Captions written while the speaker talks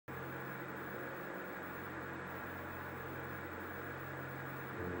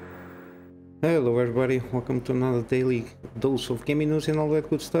Hello everybody, welcome to another daily dose of gaming news and all that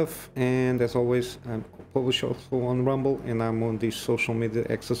good stuff. And as always, I'm published also on Rumble and I'm on the social media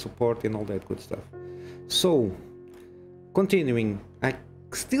access support and all that good stuff. So, continuing, I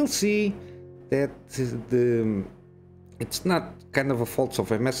still see that it's not kind of a fault of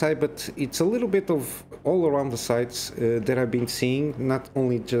MSI, but it's a little bit of all around the sites that I've been seeing, not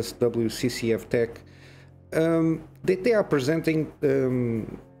only just WCCF Tech, that they are presenting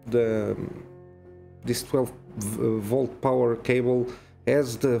this 12 volt power cable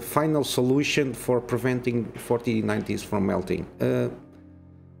as the final solution for preventing 4090s from melting.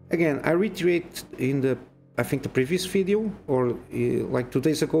 Again, I reiterate in I think the previous video, or like 2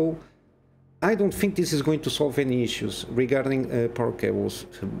 days ago, I don't think this is going to solve any issues regarding power cables,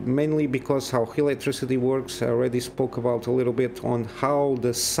 mainly because how electricity works. I already spoke about a little bit on how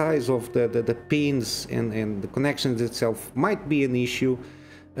the size of the pins and the connections itself might be an issue.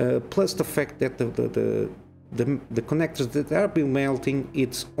 Plus the fact that the connectors that are being melting,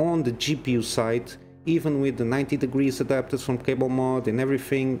 it's on the GPU side, even with the 90 degrees adapters from Cable Mod and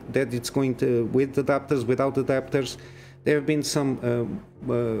everything that it's going to, with adapters, without adapters, there have been some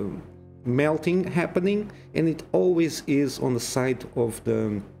melting happening, and it always is on the side of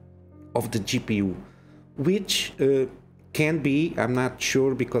the GPU, which can be, I'm not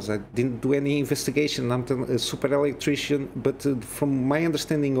sure because I didn't do any investigation, I'm a super electrician, but from my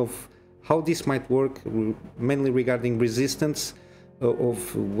understanding of how this might work, mainly regarding resistance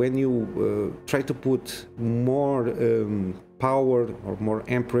of when you try to put more power or more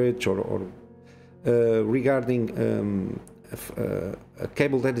amperage or regarding a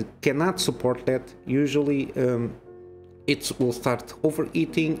cable that it cannot support that, usually it will start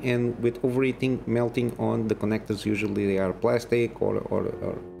overheating, and with overheating, melting on the connectors. Usually they are plastic or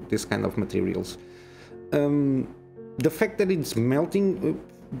this kind of materials. The fact that it's melting,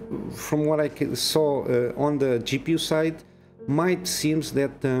 from what I saw on the GPU side, might seems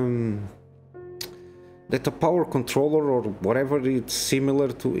that that the power controller or whatever it's similar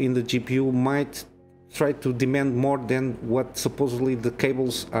to in the GPU might try to demand more than what supposedly the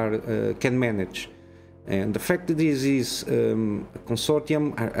cables are can manage. And the fact that this is a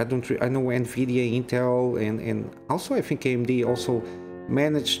consortium, I know NVidia, Intel, and also I think AMD also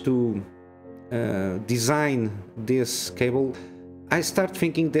managed to design this cable. I start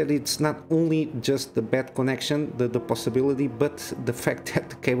thinking that it's not only just the bad connection, the possibility, but the fact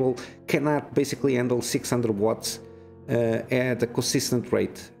that the cable cannot basically handle 600 watts at a consistent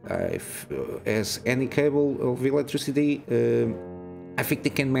rate. As any cable of electricity, I think they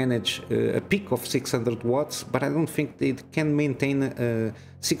can manage a peak of 600 watts, but I don't think they can maintain a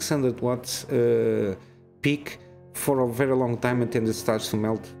 600 watts peak for a very long time until it starts to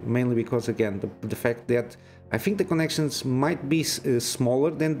melt, mainly because, again, the fact that I think the connections might be smaller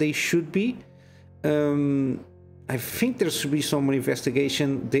than they should be. I think there should be some more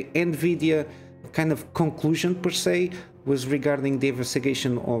investigation. The NVidia kind of conclusion per se was regarding the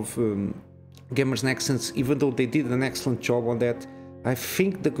investigation of Gamers Nexus, even though they did an excellent job on that. I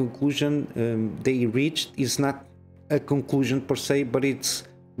think the conclusion they reached is not a conclusion per se, but it's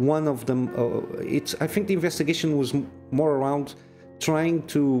one of them. I think the investigation was more around trying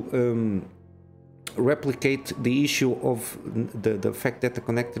to replicate the issue of the fact that the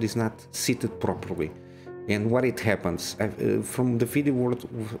connector is not seated properly and what it happens. From the video,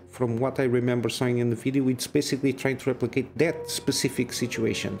 from what I remember seeing in the video, it's basically trying to replicate that specific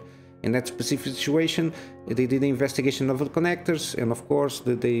situation. In that specific situation, they did an investigation of the connectors, and of course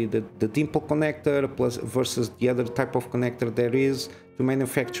the dimple connector plus versus the other type of connector there is to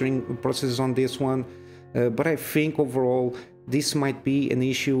manufacturing processes on this one. But I think overall this might be an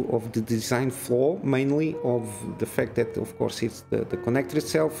issue of the design flaw, mainly of the fact that, of course, it's the connector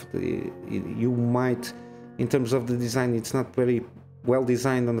itself. You might, in terms of the design, it's not very well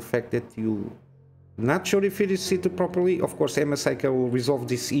designed on the fact that you not sure if it is seated properly. Of course, MSI will resolve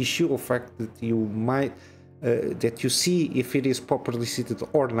this issue of fact that you might that you see if it is properly seated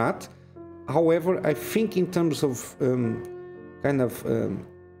or not. However, I think in terms of kind of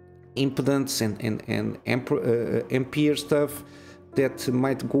impedance and ampere stuff that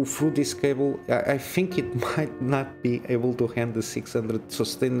might go through this cable, I think it might not be able to handle 600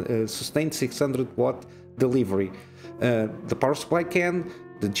 sustained 600 watt delivery. The power supply can.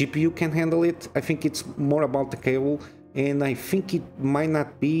 The GPU can handle it. I think it's more about the cable, and I think it might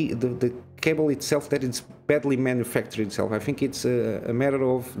not be the cable itself that it's badly manufactured itself. I think it's a matter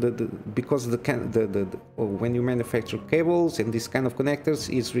of because when you manufacture cables and this kind of connectors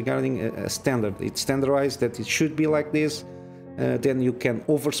is regarding a standard. It's standardized that it should be like this. Then you can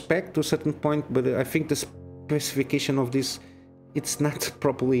overspec to a certain point, but I think the specification of this, it's not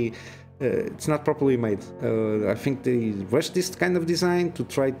properly it's not properly made. I think they rushed this kind of design to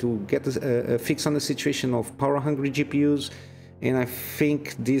try to get a fix on the situation of power-hungry GPUs, and I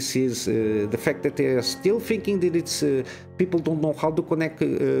think this is the fact that they are still thinking that it's people don't know how to connect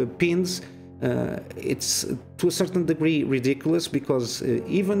pins. It's to a certain degree ridiculous, because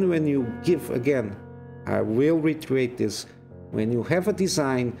even when you give, again, I will reiterate this, when you have a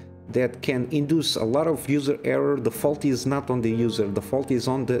design that can induce a lot of user error, the fault is not on the user, the fault is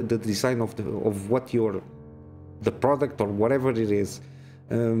on the design of what the product or whatever it is.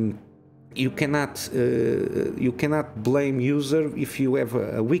 You cannot blame user if you have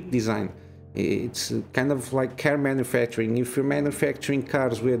a weak design. It's kind of like car manufacturing. If you're manufacturing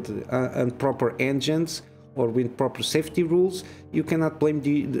cars with improper engines or with proper safety rules, you cannot blame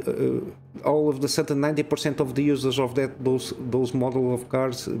all of the sudden 90% of the users of those model of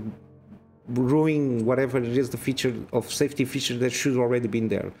cars ruining whatever it is, the feature of safety feature that should already been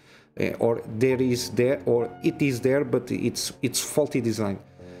there, or it is there, but it's faulty design.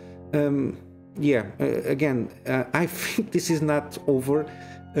 Again, I think this is not over.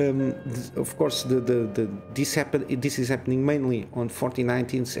 Of course, this is happening mainly on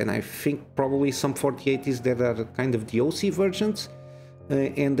 4090s, and I think probably some 4080s that are kind of the OC versions,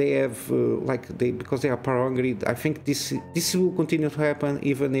 and they have because they are power hungry. I think this will continue to happen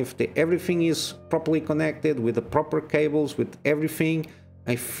even if everything is properly connected with the proper cables, with everything.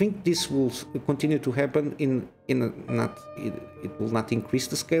 I think this will continue to happen it will not increase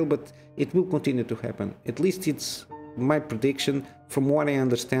the scale, but it will continue to happen. At least it's my prediction from what I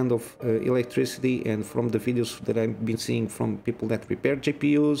understand of electricity, and from the videos that I've been seeing from people that repair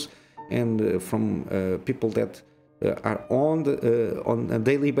GPUs, and from people that are on a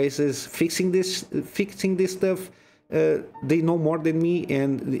daily basis fixing this stuff. They know more than me,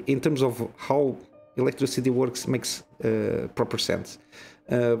 and in terms of how electricity works, makes proper sense.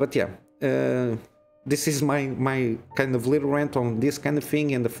 But yeah, this is my kind of little rant on this kind of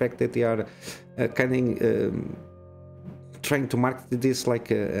thing, and the fact that they are trying to market this like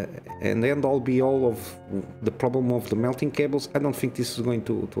an end-all be-all of the problem of the melting cables. I don't think this is going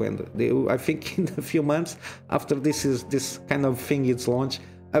to end. I think in a few months after this kind of thing is launched,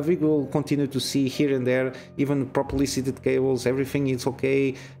 I think we'll continue to see here and there, even properly seated cables, everything is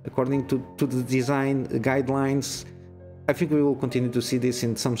okay according to the design guidelines. I think we will continue to see this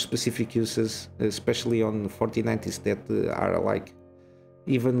in some specific uses, especially on 4090s that are like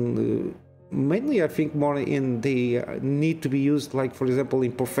even mainly I think more they need to be used, like for example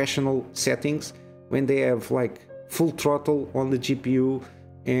in professional settings when they have like full throttle on the GPU,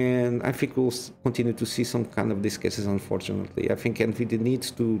 and I think we'll continue to see some kind of these cases. Unfortunately, I think NVIDIA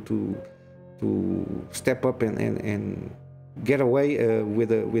needs to step up and get away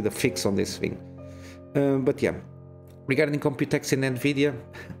with a fix on this thing. But yeah, regarding Computex and NVIDIA,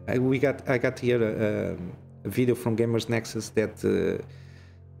 I got here a video from Gamers Nexus that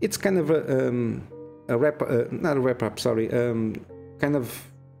it's kind of not a wrap up, sorry, kind of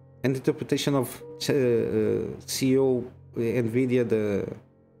an interpretation of CEO NVIDIA, the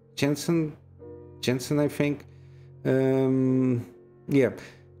Jensen, I think. Yeah,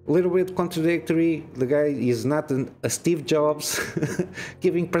 a little bit contradictory. The guy is not a Steve Jobs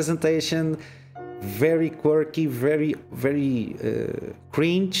giving presentation. Very quirky, very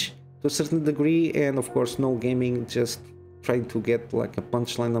cringe to a certain degree, and of course no gaming, just trying to get like a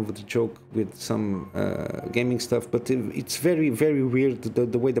punchline of the joke with some gaming stuff. But it's very weird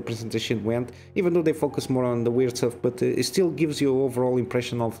the way the presentation went, even though they focus more on the weird stuff, but it still gives you an overall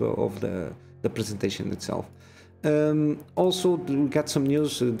impression of the presentation itself. Also, we got some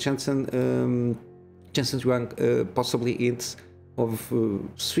news. Jensen Huang possibly hints of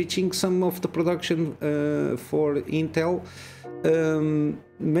switching some of the production for Intel,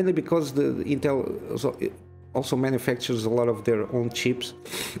 mainly because the Intel also manufactures a lot of their own chips,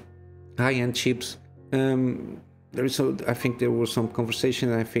 high-end chips. I think there was some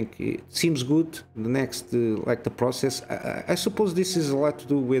conversation. I think it seems good. The next, like the process, I suppose this is a lot to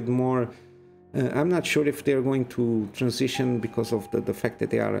do with more. I'm not sure if they're going to transition because of the fact that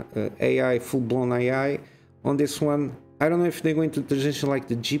they are AI, full-blown AI on this one. I don't know if they're going to transition like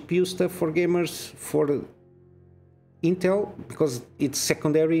the GPU stuff for gamers for Intel, because it's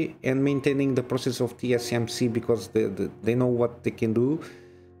secondary, and maintaining the process of TSMC because they know what they can do,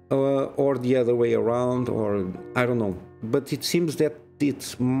 or the other way around, or I don't know. But it seems that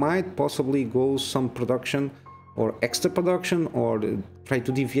it might possibly go some production or extra production, or try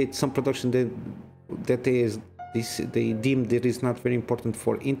to deviate some production that they deem that is not very important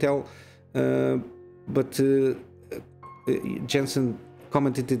for Intel. But Jensen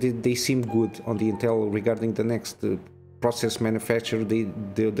commented that they seem good on the Intel regarding the next process manufacturer.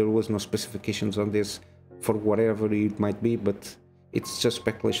 There was no specifications on this for whatever it might be, but it's just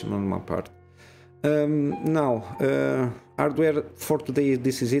speculation on my part. Now, hardware for today,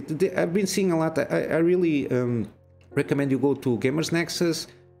 this is it. I've been seeing a lot. I really recommend you go to Gamers Nexus,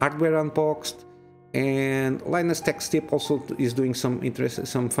 Hardware Unboxed, and Linus Tech Tip also is doing some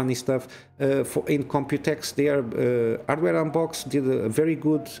funny stuff. In Computex, they are Hardware Unboxed did a very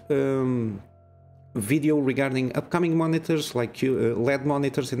good video regarding upcoming monitors, like LED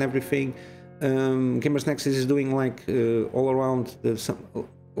monitors and everything. Gamers Nexus is doing like all around.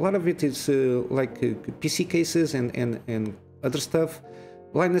 A lot of it is like PC cases and other stuff.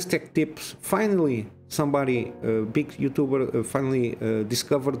 Linus Tech Tips, finally somebody, big YouTuber, finally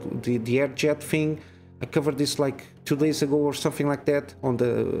discovered the AirJet thing. I covered this like 2 days ago or something like that on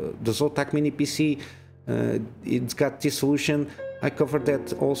the Zotac Mini PC. It's got this solution. I covered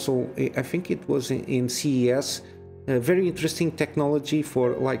that also, I think it was in CES. Very interesting technology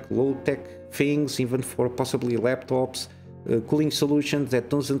for like low-tech things, even for possibly laptops. Cooling solutions that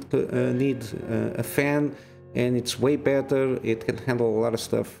doesn't need a fan, and it's way better. It can handle a lot of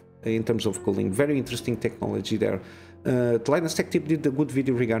stuff in terms of cooling. Very interesting technology there. Linus Tech Tip did a good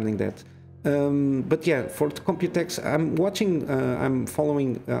video regarding that. But yeah, for the Computex, I'm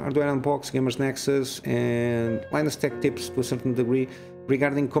following Hardware Unboxed, Gamers Nexus, and Linus Tech Tips to a certain degree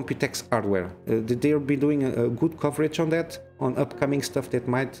regarding Computex hardware. They'll be doing a good coverage on that, on upcoming stuff that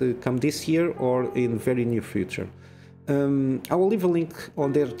might come this year or in very near future. I will leave a link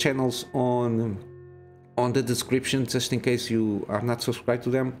on their channels on the description, just in case you are not subscribed to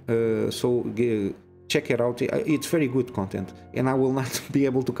them. So check it out. It's very good content, and I will not be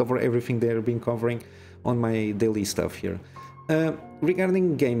able to cover everything they've been covering on my daily stuff here.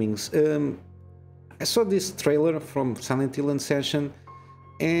 Regarding gamings, I saw this trailer from Silent Hill Ascension,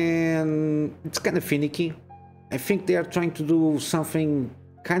 and it's kind of finicky. I think they are trying to do something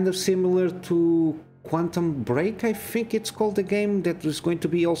kind of similar to Quantum Break, I think it's called, the game that is going to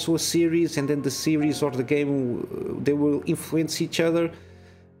be also a series, and then the series or the game, they will influence each other.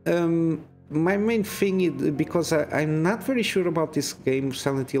 My main thing is, because I'm not very sure about this game,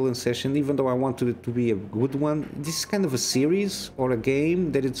 Silent Hill Ascension, even though I wanted it to be a good one. This is kind of a series or a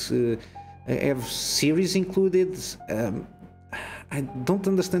game that it's have series included. I don't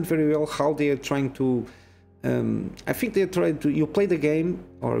understand very well how they are trying to. I think they're trying to, you play the game,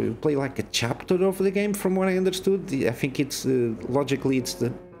 or you play like a chapter of the game, from what I understood. I think it's logically it's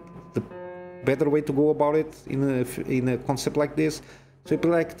the better way to go about it in a concept like this. So you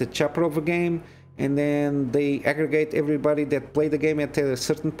play like the chapter of a game, and then they aggregate everybody that played the game at a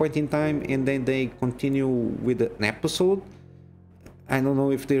certain point in time, and then they continue with an episode. I don't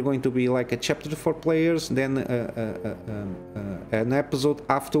know if they're going to be like a chapter for players, then an episode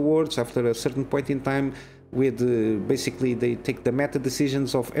afterwards, after a certain point in time, with basically they take the meta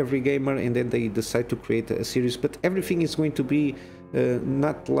decisions of every gamer, and then they decide to create a series. But everything is going to be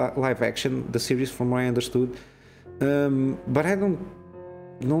not live action, the series, from what I understood. But I don't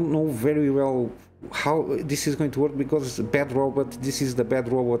know very well how this is going to work, because Bad Robot, this is the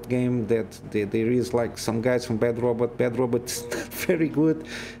Bad Robot game that there is like some guys from Bad Robot is not very good.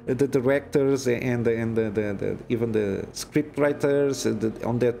 The directors and even the script writers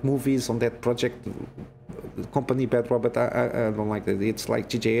on that movies, on that project company Bad Robot, I don't like that. It's like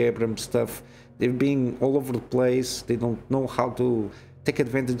J.J. Abrams stuff. They're being all over the place. They don't know how to take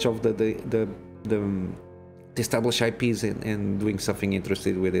advantage of the established IPs and doing something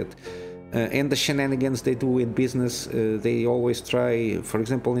interesting with it. And the shenanigans they do in business, they always try. For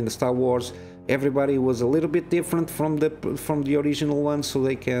example, in the Star Wars, everybody was a little bit different from the original one, so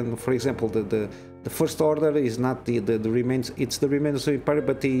they can, for example, the First Order is not the remains, it's the remains of Empire,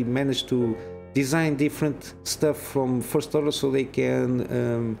 but they managed to design different stuff from First Order, so they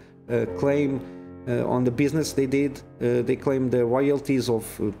can claim on the business they did. They claim the royalties of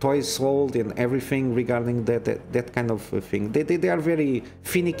toys sold and everything regarding that kind of thing. They are very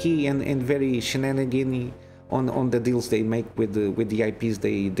finicky and very shenanigan-y on the deals they make with the IPs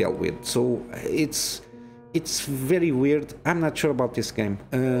they deal with. So it's very weird. I'm not sure about this game.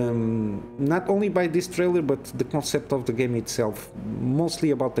 Not only by this trailer, but the concept of the game itself. Mostly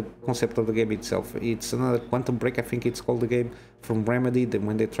about the concept of the game itself. It's another Quantum Break, I think it's called, the game from Remedy,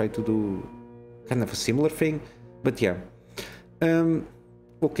 when they try to do kind of a similar thing. But yeah.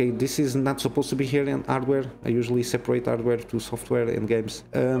 Okay, this is not supposed to be here in hardware. I usually separate hardware to software and games.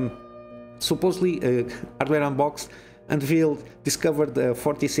 Supposedly, Hardware Unboxed unveiled, discovered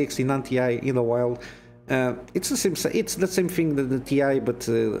 4060 non-Ti in the wild. It's the same thing that the Ti, but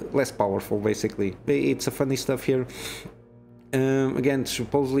less powerful, basically. It's a funny stuff here. Again,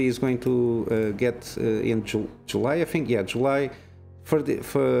 supposedly is going to get in July, I think. Yeah, July. For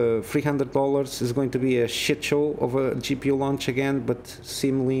 $300 is going to be a shit show of a GPU launch again, but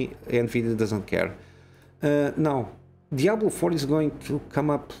seemingly NVIDIA doesn't care. Now, Diablo 4 is going to come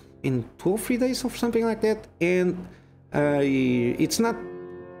up in 2 or 3 days or something like that, and it's not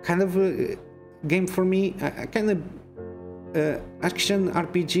kind of a game for me. I kind of action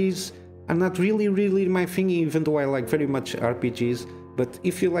RPGs are not really my thing, even though I like very much RPGs. But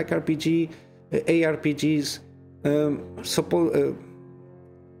if you like ARPGs,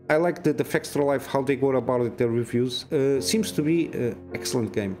 I like the Fextralife, how they go about it, their reviews. Seems to be an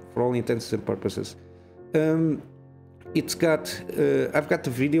excellent game for all intents and purposes. It's got, I've got the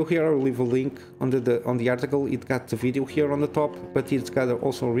video here. I'll leave a link under on the article. It got the video here on the top, but it's got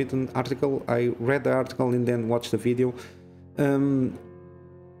also a written article. I read the article and then watched the video. Come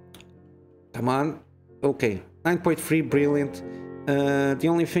on, okay, 9.3, brilliant. The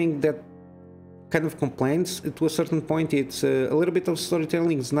only thing that kind of complains to a certain point, it's a little bit of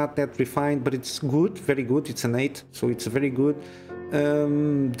storytelling. It's not that refined, but it's good, very good. It's an 8, so it's very good.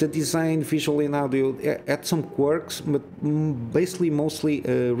 The design, visual and audio had some quirks, but basically mostly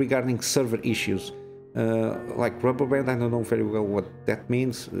regarding server issues, like rubber band. I don't know very well what that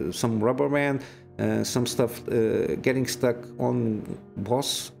means. Some rubber band, some stuff getting stuck on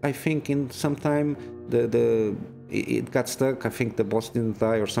boss, I think, in some time. It got stuck. I think the boss didn't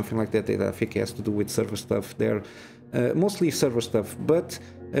die or something like that. I think it has to do with server stuff there, mostly server stuff. But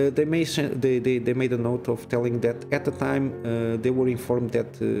they made a note of telling that at the time they were informed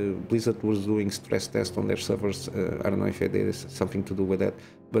that Blizzard was doing stress tests on their servers. I don't know if it is something to do with that,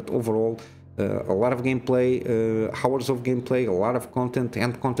 but overall, a lot of gameplay, hours of gameplay, a lot of content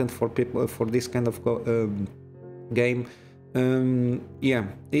and content for people for this kind of game. Yeah,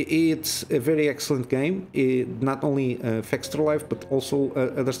 it's a very excellent game. Not only Fextralife, but also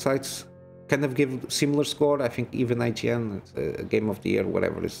other sites kind of give similar score. I think even IGN, Game of the Year,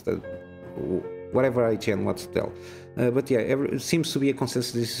 whatever is whatever IGN wants to tell. But yeah, it seems to be a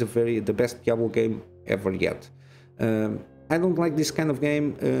consensus. This is the best Diablo game ever yet. I don't like this kind of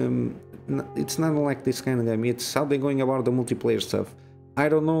game. It's not like this kind of game. It's how they're going about the multiplayer stuff. I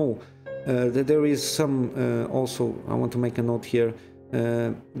don't know. That there is some also I want to make a note here,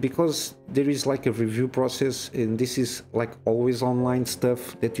 because there is like a review process, and this is like always online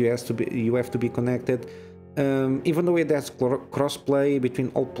stuff that you have to be connected, even though it has cross-play between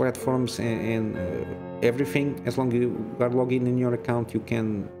all platforms and everything. As long as you are logged in your account, you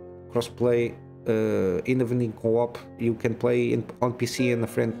can cross-play, even in co-op. You can play on PC and a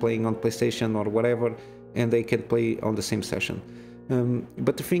friend playing on PlayStation or whatever, and they can play on the same session.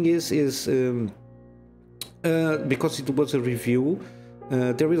 But the thing is because it was a review,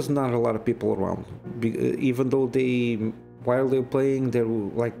 there is not a lot of people around. Even though while they're playing, there were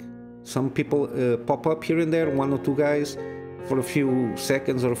like some people pop up here and there, 1 or 2 guys, for a few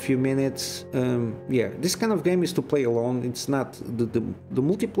seconds or a few minutes. Yeah, this kind of game is to play alone. It's not the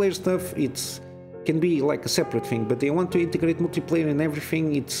multiplayer stuff. Can be like a separate thing, but they want to integrate multiplayer and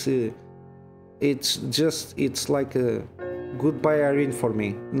everything. It's like a goodbye Irene for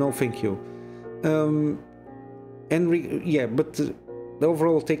me. No thank you. Yeah, but the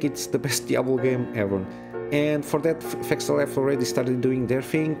overall take, it's the best Diablo game ever. And for that, Fextralife already started doing their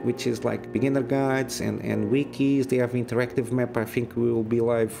thing, which is like beginner guides and wikis. They have interactive map. I think we will be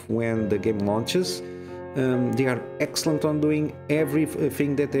live when the game launches. They are excellent on doing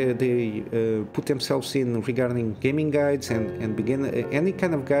everything that they put themselves in regarding gaming guides and any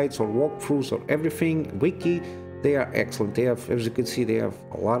kind of guides or walkthroughs or everything. Wiki, they are excellent. They have, as you can see, they have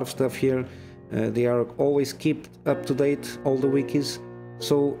a lot of stuff here. They are always kept up to date, all the wikis.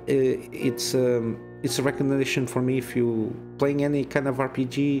 So it's a recommendation for me. If you playing any kind of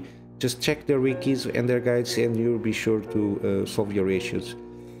RPG, just check their wikis and their guides, and you'll be sure to solve your issues.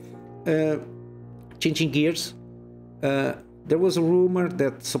 Changing gears, there was a rumor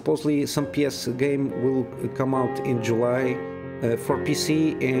that supposedly some PS game will come out in July for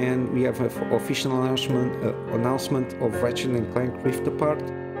PC, and we have an official announcement of Ratchet Clank Rift Apart.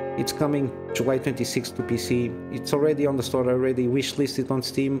 It's coming July 26th to PC. It's already on the store, already wishlisted on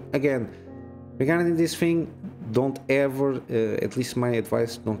Steam. Again, regarding this thing, don't ever, at least my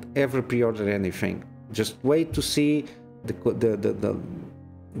advice, don't ever pre-order anything. Just wait to see the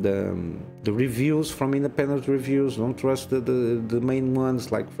reviews from independent reviews. Don't trust the main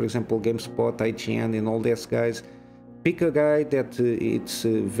ones, like for example GameSpot, IGN, and all these guys. Pick a guy that it's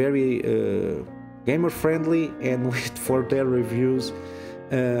very gamer friendly, and wait for their reviews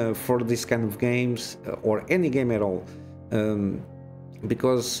for this kind of games, or any game at all.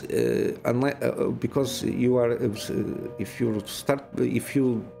 because because you are if you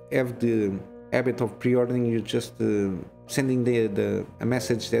have the habit of pre-ordering, you just sending a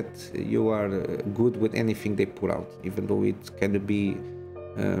message that you are good with anything they put out, even though it can be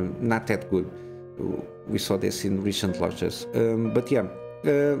not that good. We saw this in recent launches, but yeah,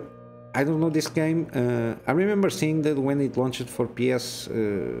 I don't know this game. I remember seeing that when it launched for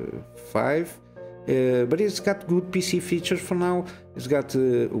PS5, but it's got good PC features for now. It's got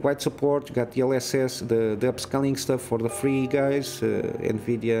wide support, got DLSS, the upscaling stuff for the free guys,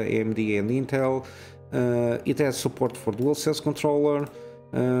 NVidia, AMD, and Intel. It has support for DualSense controller,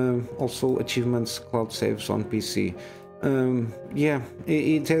 also achievements, cloud saves on PC. Yeah,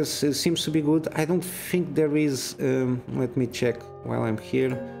 it seems to be good. I don't think there is. Let me check while I'm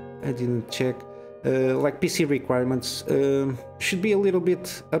here. I didn't check. Like PC requirements should be a little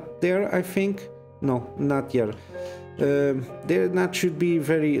bit up there, I think. No, not yet. That should be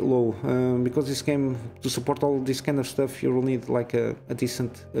very low, because this game, to support all this kind of stuff, you will need like a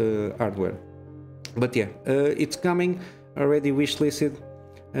decent hardware. But yeah, it's coming. Already wishlisted.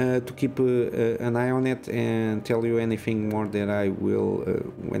 To keep an eye on it and tell you anything more that I will,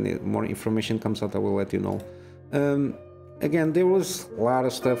 when more information comes out, I will let you know. Again, there was a lot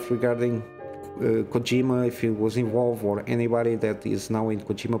of stuff regarding Kojima, if he was involved, or anybody that is now in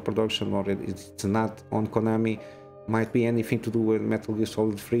Kojima production, or it's not on Konami. Might be anything to do with Metal Gear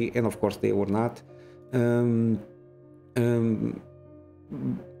Solid 3, and of course they were not.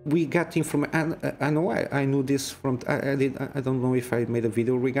 We got information. I know I knew this from. I don't know if I made a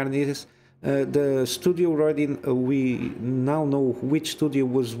video regarding this. The studio already. We now know which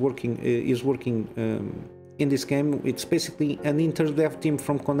studio is working in this game. It's basically an inter-dev team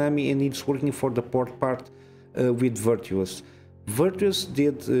from Konami, and it's working for the port part with Virtuous. Virtuous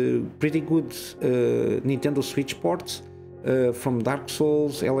did pretty good Nintendo Switch ports from Dark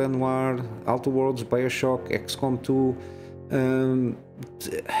Souls, L.A. Noire, Outer Worlds, Bioshock, XCOM 2.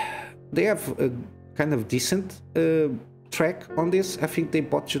 They have a kind of decent track on this. I think they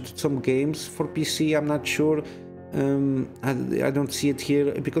botched some games for PC. I'm not sure. I don't see it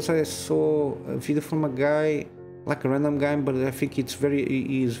here because I saw a video from a guy, like a random guy, but I think he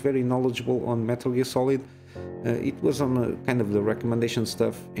is very knowledgeable on Metal Gear Solid. It was on kind of the recommendation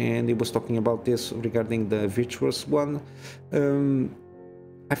stuff, and he was talking about this regarding the Virtuous one.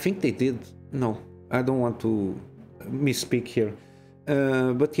 I think they did. No, I don't want to misspeak here.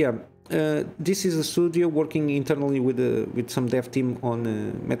 But yeah, this is a studio working internally with some dev team on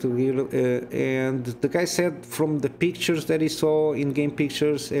Metal Gear, and the guy said from the pictures that he saw, in-game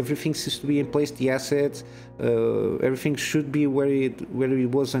pictures, everything seems to be in place. The assets, everything should be where it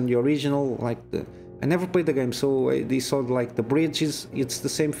was on the original. Like I never played the game, so they saw like the bridges. It's the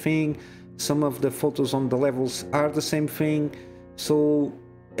same thing. Some of the photos on the levels are the same thing. So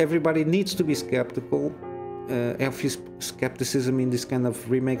everybody needs to be skeptical. Have skepticism in this kind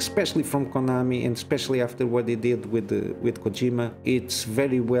of remake, especially from Konami, and especially after what they did with Kojima. It's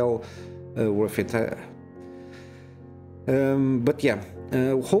very well worth it. But yeah,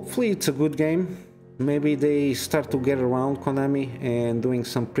 hopefully it's a good game. Maybe they start to get around Konami and doing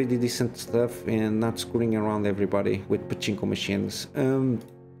some pretty decent stuff and not screwing around everybody with pachinko machines.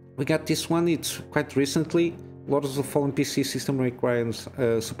 We got this one. It's quite recently. Lords of the Fallen PC system requirements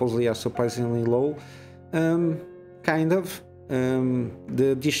supposedly are surprisingly low. Kind of.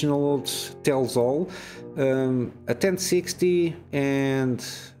 The additional loads tells all. A 1060 and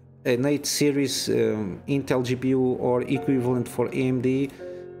an 8 series Intel GPU or equivalent for AMD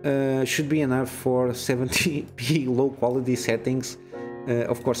should be enough for 70p low quality settings.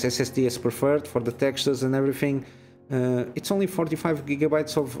 Of course, SSD is preferred for the textures and everything. It's only 45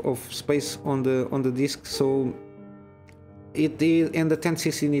 gigabytes of space on the disk, so and the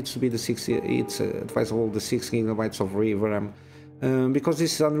 1060 needs to be the 60. It's advisable the 6 gigabytes of RAM, because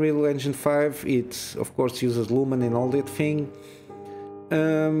this is Unreal Engine 5. It of course uses Lumen and all that thing.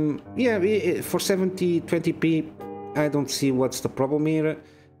 Yeah, for 7020p, I don't see what's the problem here.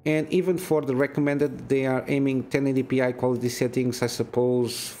 And even for the recommended, they are aiming 1080p high quality settings. I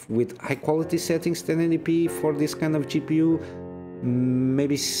suppose with high quality settings 1080p for this kind of GPU,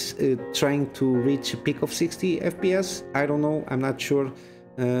 maybe trying to reach a peak of 60 FPS. I don't know, I'm not sure.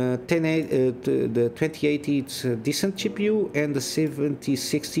 The 2080, it's a decent GPU, and the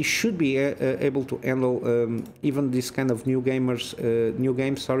 7060 should be able to handle even this kind of new games,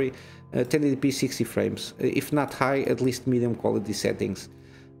 1080p 60 frames, if not high, at least medium quality settings.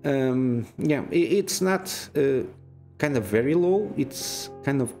 Yeah, it's not kind of very low, it's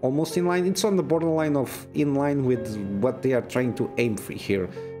kind of almost in line. It's on the borderline of in line with what they are trying to aim for here.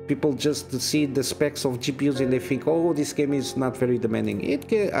 people just see the specs of GPUs and they think, oh, this game is not very demanding. It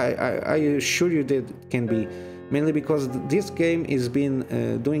can, I assure you that it can be, mainly because this game has been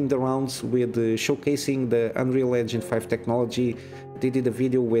doing the rounds with showcasing the Unreal Engine 5 technology. They did a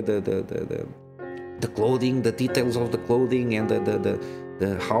video with the clothing, the details of the clothing, and the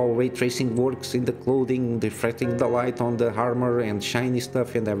how ray tracing works in the clothing, reflecting the light on the armor and shiny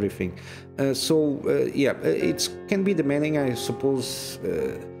stuff and everything. Yeah, it can be demanding, I suppose.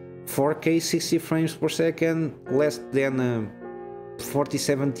 4K 60 frames per second, less than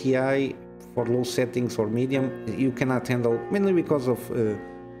 47 Ti for low settings or medium, you cannot handle, mainly because of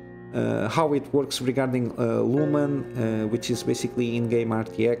how it works regarding Lumen, which is basically in-game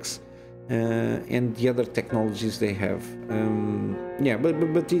RTX. And the other technologies they have. Yeah, but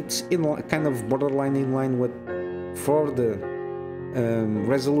it's in kind of borderline in line with, for the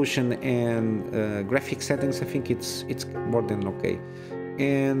resolution and graphic settings. I think it's more than okay.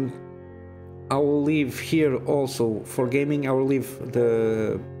 And I will leave here also for gaming. I will leave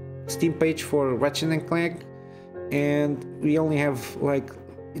the Steam page for Ratchet Clank, and we only have like,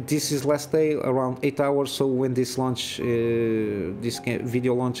 this is last day around 8 hours, so when this launch, this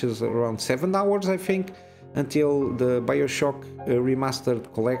video launches around 7 hours, I think, until the BioShock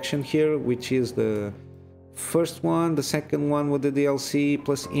remastered collection here, which is the first one, the second one with the DLC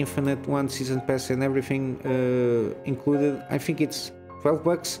plus Infinite one, season pass and everything included. I think it's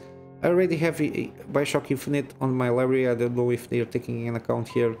 $12. I already have BioShock Infinite on my library. I don't know if they're taking an account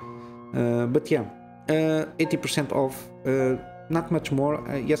here, but yeah, 80% off. Not much more.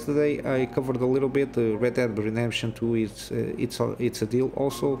 Yesterday I covered a little bit. Red Dead Redemption 2 is it's a deal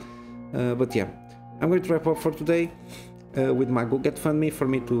also. But yeah, I'm going to wrap up for today with my GoGetFundMe for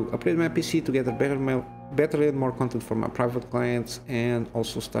me to upgrade my PC to get a better and more content for my private clients, and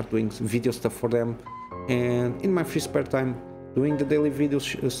also start doing video stuff for them. And in my free spare time, doing the daily video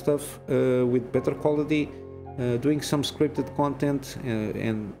stuff with better quality. Doing some scripted content,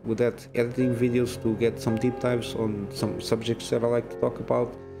 and with that editing videos to get some deep dives on some subjects that I like to talk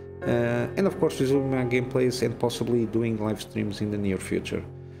about, and of course resuming my gameplays and possibly doing live streams in the near future.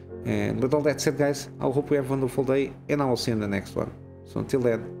 And with all that said, guys, I hope you have a wonderful day, and I will see you in the next one. So until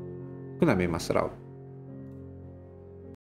then, Kunamy Master out.